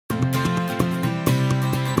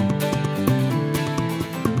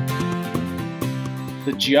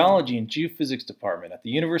The Geology and Geophysics Department at the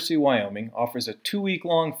University of Wyoming offers a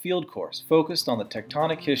 2-week-long field course focused on the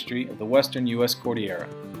tectonic history of the western U.S. Cordillera.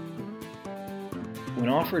 When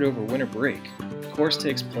offered over winter break, the course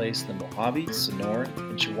takes place in the Mojave, Sonora,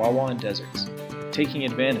 and Chihuahuan deserts, taking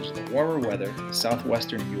advantage of the warmer weather in the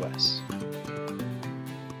southwestern U.S.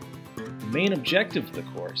 The main objective of the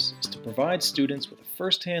course is to provide students with a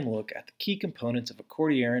first-hand look at the key components of a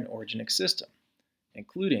Cordilleran orogenic system,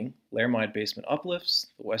 including laramide basement uplifts,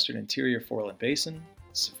 the western interior foreland basin,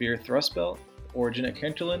 the severe thrust belt, the orogenic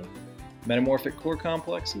hinterland, metamorphic core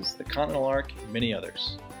complexes, the continental arc, and many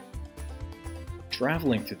others.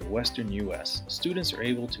 Traveling through the western U.S., students are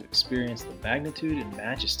able to experience the magnitude and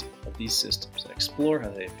majesty of these systems and explore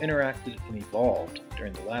how they have interacted and evolved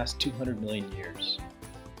during the last 200 million years.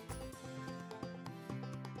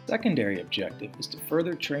 The secondary objective is to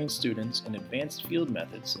further train students in advanced field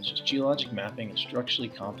methods such as geologic mapping in structurally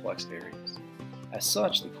complex areas. As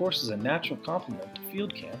such, the course is a natural complement to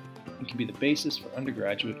field camp and can be the basis for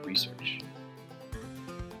undergraduate research.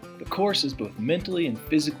 The course is both mentally and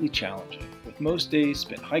physically challenging, with most days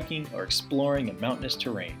spent hiking or exploring in mountainous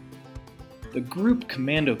terrain. The group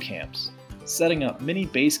commando camps, setting up mini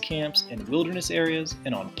base camps in wilderness areas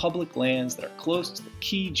and on public lands that are close to the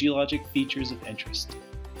key geologic features of interest.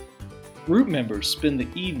 Group members spend the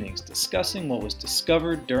evenings discussing what was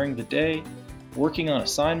discovered during the day, working on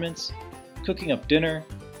assignments, cooking up dinner,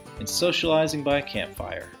 and socializing by a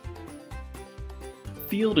campfire.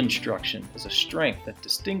 Field instruction is a strength that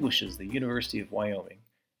distinguishes the University of Wyoming,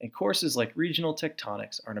 and courses like Regional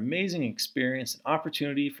Tectonics are an amazing experience and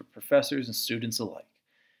opportunity for professors and students alike.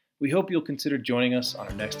 We hope you'll consider joining us on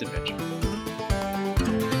our next adventure.